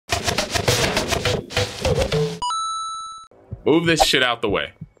Move this shit out the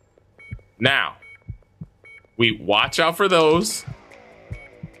way. Now, we watch out for those.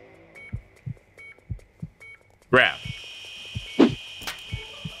 Grab.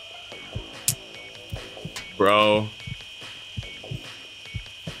 Bro.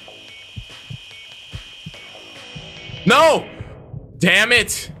 No! Damn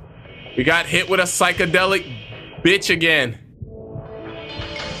it! We got hit with a psychedelic bitch again.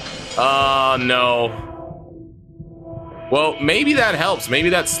 Oh, no. Well, maybe that helps. Maybe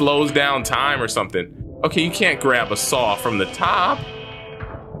that slows down time or something. Okay, you can't grab a saw from the top.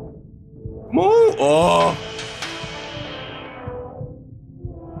 Move. Oh.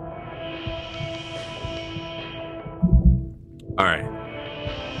 All right.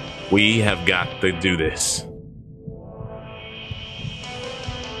 We have got to do this.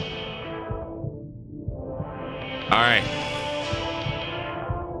 All right.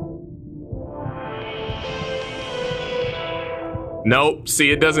 Nope.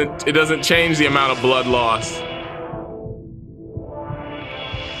 See, it doesn't change the amount of blood loss.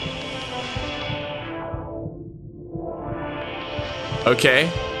 Okay.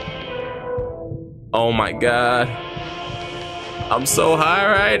 Oh my God. I'm so high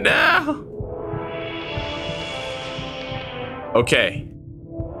right now. Okay.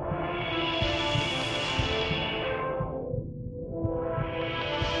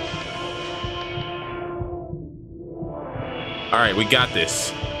 All right, we got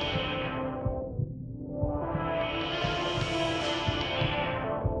this.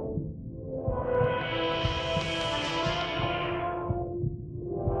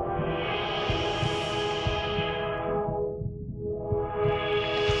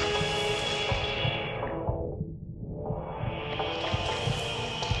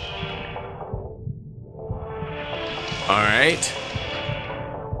 All right.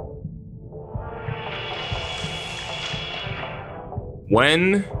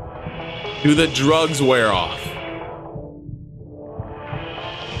 When do the drugs wear off?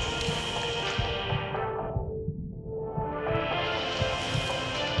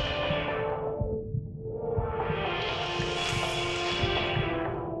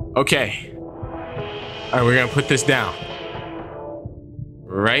 Okay. All right, we're gonna put this down.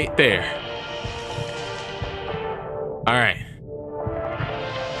 Right there. All right.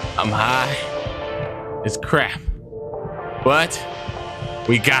 I'm high as crap, but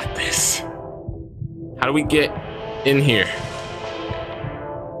we got this. How do we get in here?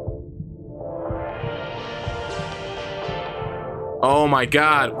 Oh my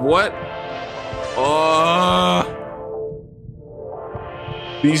God, what? Oh,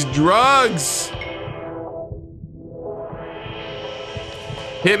 these drugs.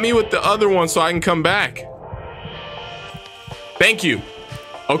 Hit me with the other one so I can come back. Thank you.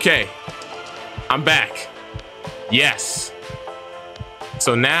 Okay, I'm back. Yes.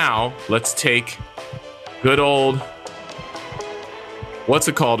 So now let's take good old, what's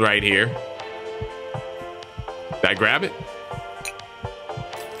it called right here? Did I grab it?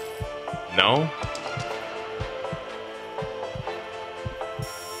 No.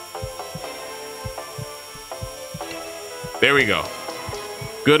 There we go.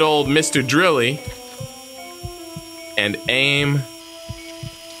 Good old Mr. Drilly. And aim.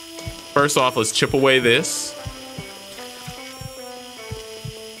 First off, let's chip away this.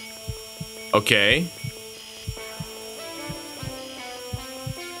 Okay.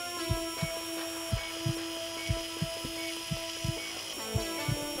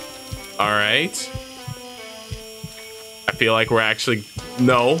 All right. I feel like we're actually,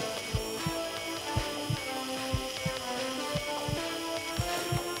 no.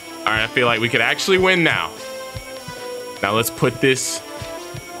 All right, I feel like we could actually win now. Now let's put this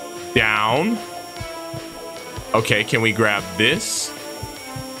down. Okay, can we grab this?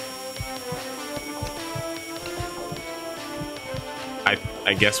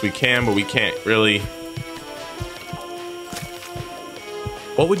 I guess we can, but we can't really.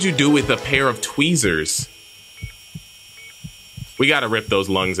 What would you do with a pair of tweezers? We gotta rip those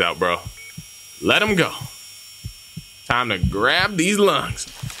lungs out, bro. Let them go. Time to grab these lungs.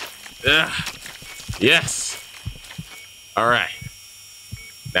 Ugh. Yes. All right.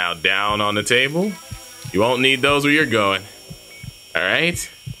 Now down on the table. You won't need those where you're going. All right.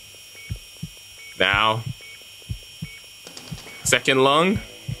 Now. Second lung.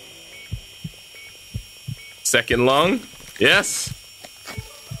 Second lung. Yes.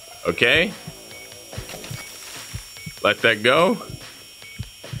 Okay. Let that go.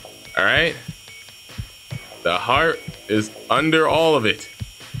 All right. The heart is under all of it.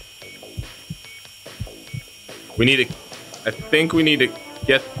 We need to, I think we need to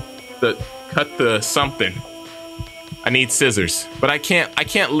get cut the something. I need scissors, but I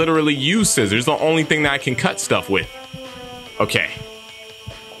can't literally use scissors. The only thing that I can cut stuff with. Okay.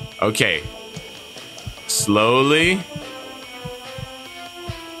 Okay. Slowly.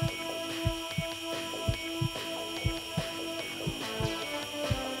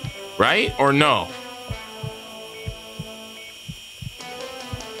 Right or no?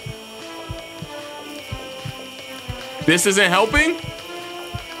 This isn't helping?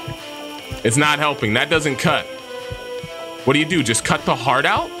 It's not helping. That doesn't cut. What do? Just cut the heart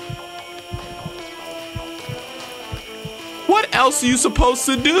out? What else are you supposed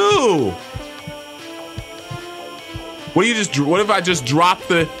to do? What if I just drop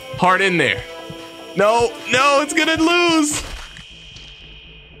the heart in there? No, it's gonna lose.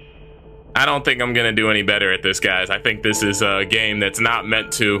 I don't think I'm gonna do any better at this, guys. I think this is a game that's not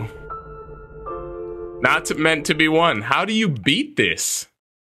meant to be won. How do you beat this?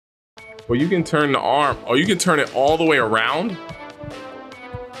 Well, you can turn the arm. Oh, you can turn it all the way around?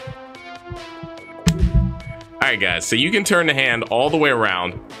 All right, guys, so you can turn the hand all the way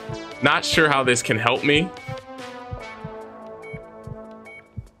around. Not sure how this can help me.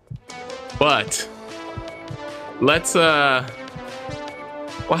 But let's, well,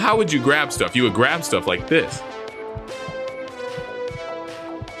 how would you grab stuff? You would grab stuff like this.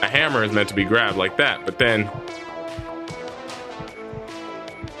 A hammer is meant to be grabbed like that, but then...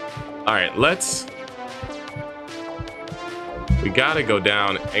 All right, we gotta go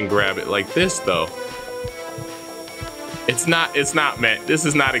down and grab it like this, though. It's not meant, this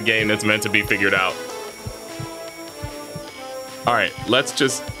is not a game that's meant to be figured out. All right, let's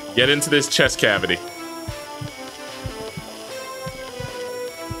just get into this chest cavity.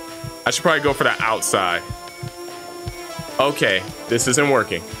 I should probably go for the outside. Okay, this isn't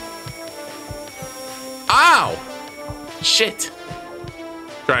working. Ow! Shit.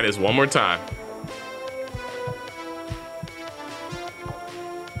 Try this one more time.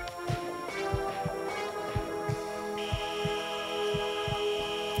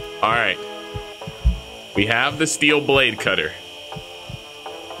 All right. We have the steel blade cutter.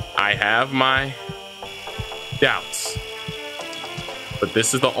 I have my doubts. But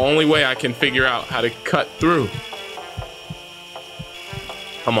this is the only way I can figure out how to cut through.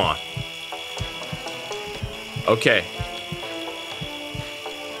 Come on. Okay.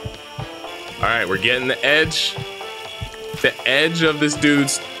 All right, we're getting the edge of this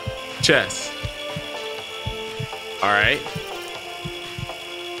dude's chest. All right.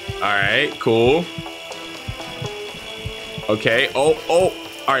 All right, cool. Okay, oh.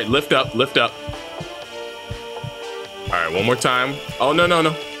 All right, lift up. All right, one more time. Oh,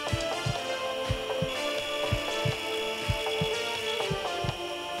 no.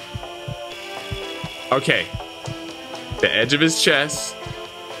 Okay. The edge of his chest.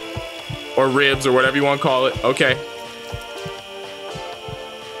 Or ribs, or whatever you want to call it. Okay.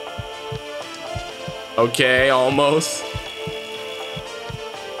 Okay, almost.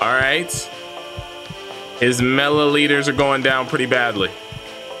 All right. His milliliters are going down pretty badly.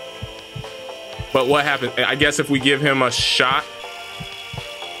 But what happens? I guess if we give him a shot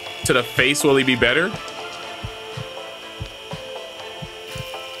to the face, will he be better?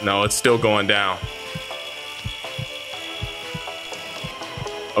 No, it's still going down.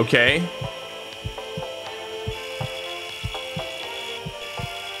 Okay.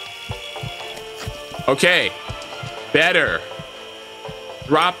 Okay. Better.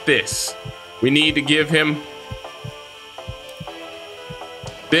 Drop this. We need to give him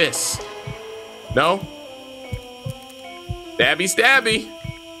this. No? Stabby.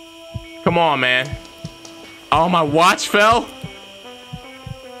 Come on, man. Oh, my watch fell.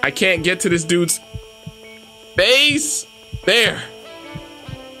 I can't get to this dude's face. There.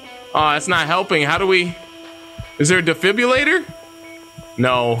 Oh, that's not helping. How do we... Is there a defibrillator?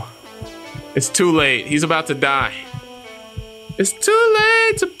 No. It's too late. He's about to die. It's too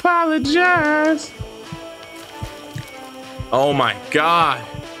late to apologize. Oh my God.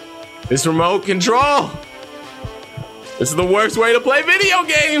 This remote control. This is the worst way to play video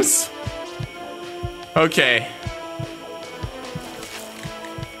games. Okay.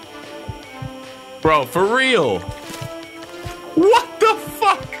 Bro, for real. What the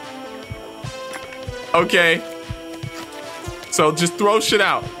fuck? Okay. So just throw shit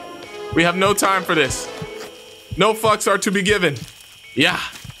out. We have no time for this. No fucks are to be given. Yeah.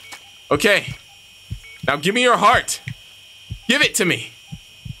 Okay. Now give me your heart. Give it to me.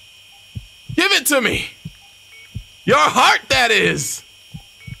 Give it to me. Your heart, that is.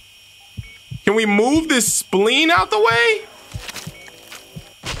 Can we move this spleen out the way?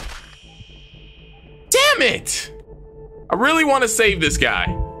 Damn it. I really want to save this guy.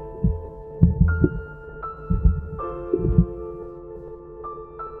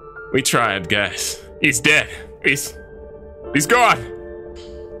 We tried, guys. He's dead. He's gone.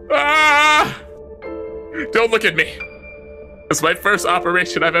 Ah! Don't look at me. It's my first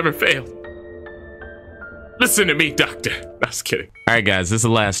operation I've ever failed. Listen to me, doctor. No, I was kidding. All right, guys, this is the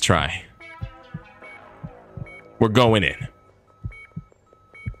last try. We're going in.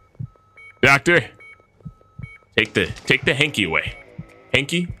 Doctor, take the hanky away.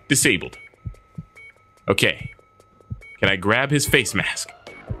 Hanky disabled. Okay. Can I grab his face mask?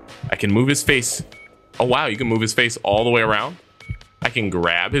 I can move his face. Oh, wow, you can move his face all the way around? I can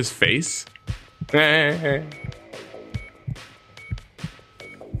grab his face? Poor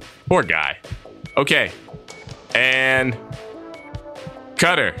guy. Okay. And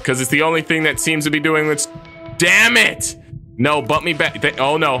cutter, because it's the only thing that seems to be doing this. Damn it! No, bump me back.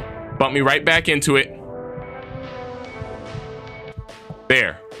 Oh, no. Bump me right back into it.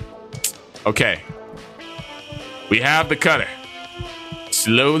 There. Okay. We have the cutter.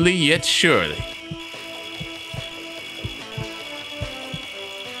 Slowly yet surely.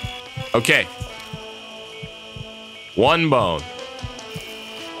 Okay. One bone.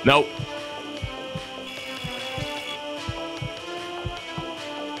 Nope.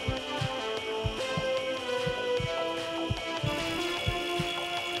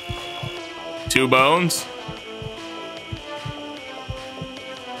 Two bones.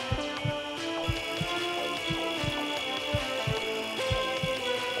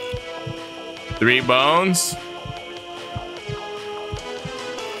 Three bones.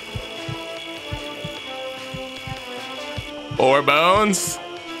 Four bones.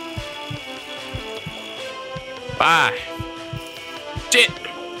 Five. Shit.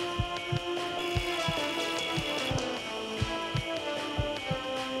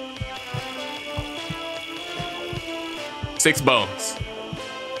 Six bones.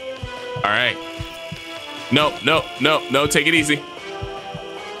 All right. No, no, no, no, take it easy.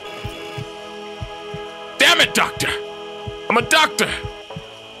 Damn it, doctor. I'm a doctor.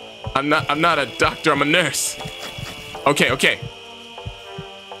 I'm not a doctor, I'm a nurse. Okay, okay.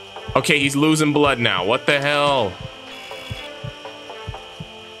 Okay, he's losing blood now. What the hell?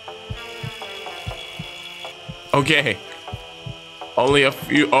 Okay. Only a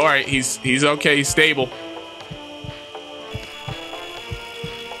few. All right, he's okay, he's stable.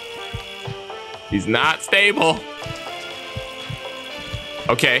 He's not stable.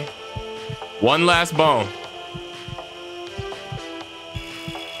 Okay. One last bone.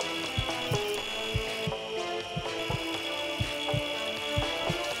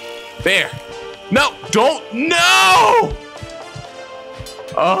 There. No, don't. No!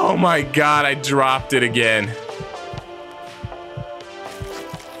 Oh my God, I dropped it again.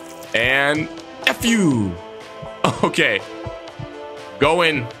 And F you. Okay. Go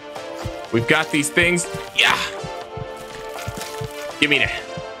in. We've got these things. Yeah. Give me that.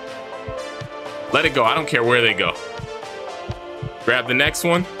 Let it go. I don't care where they go. Grab the next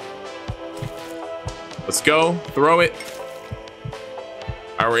one. Let's go. Throw it.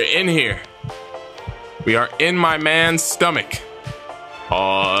 All right, we're in here. We are in my man's stomach.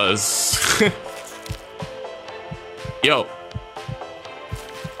 Pause. Yo.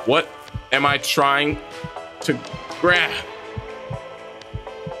 What am I trying to grab?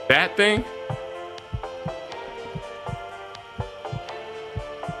 That thing?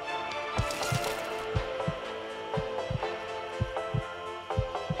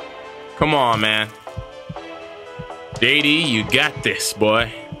 Come on, man. JD, you got this,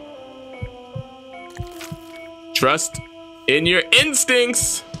 boy. Trust in your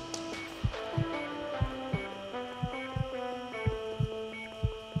instincts.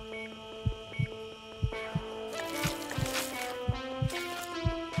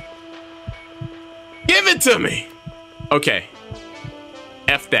 Give it to me. Okay.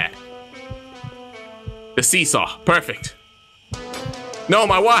 F that. The seesaw. Perfect. No,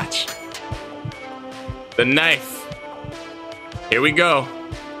 my watch. The knife. Here we go.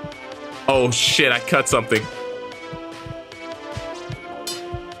 Oh shit, I cut something.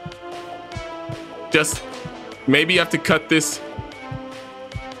 Just maybe you have to cut this.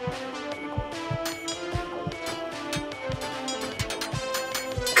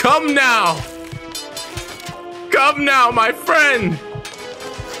 Come now. Come now, my friend.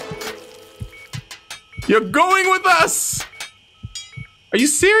 You're going with us. Are you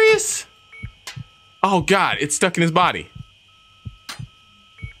serious? Oh God, it's stuck in his body.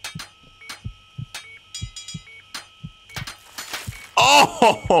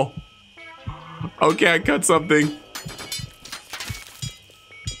 Oh! Okay, I cut something.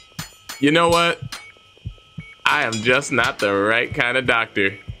 You know what? I am just not the right kind of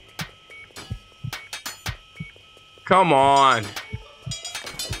doctor. Come on.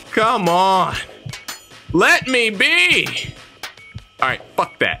 Come on. Let me be. All right,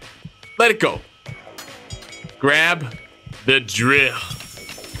 fuck that. Let it go. Grab the drill.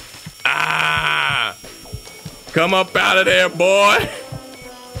 Ah. Come up out of there, boy.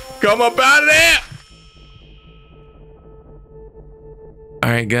 Come up out of there.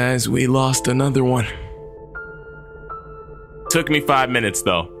 All right, guys, we lost another one. Took me 5 minutes,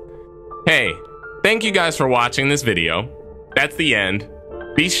 though. Hey, thank you guys for watching this video. That's the end.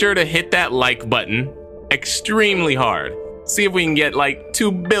 Be sure to hit that like button extremely hard. See if we can get like 2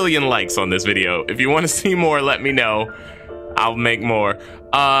 billion likes on this video. If you want to see more, let me know. I'll make more.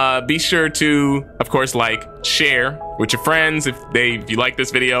 Be sure to, of course, like, share with your friends if you like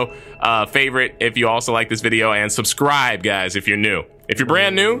this video. Favorite if you also like this video, and subscribe, guys, if you're new. If you're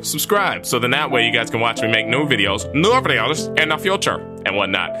brand new, subscribe, so then that way you guys can watch me make new videos in the future and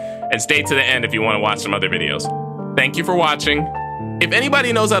whatnot. And stay to the end if you want to watch some other videos. Thank you for watching. If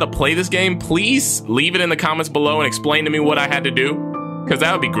anybody knows how to play this game, please leave it in the comments below and explain to me what I had to do, because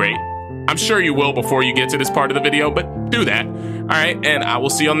that would be great. I'm sure you will before you get to this part of the video, but do that. All right, and I will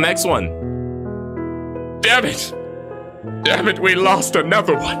see you on the next one. Damn it! Damn it, we lost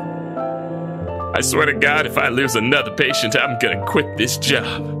another one. I swear to God, if I lose another patient, I'm gonna quit this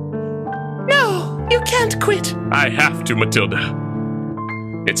job. No, you can't quit. I have to, Matilda.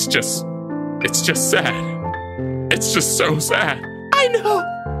 It's just sad. It's just so sad.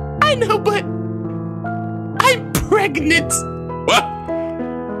 I know, but I'm pregnant. What?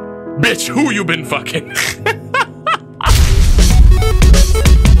 Bitch, who you been fucking?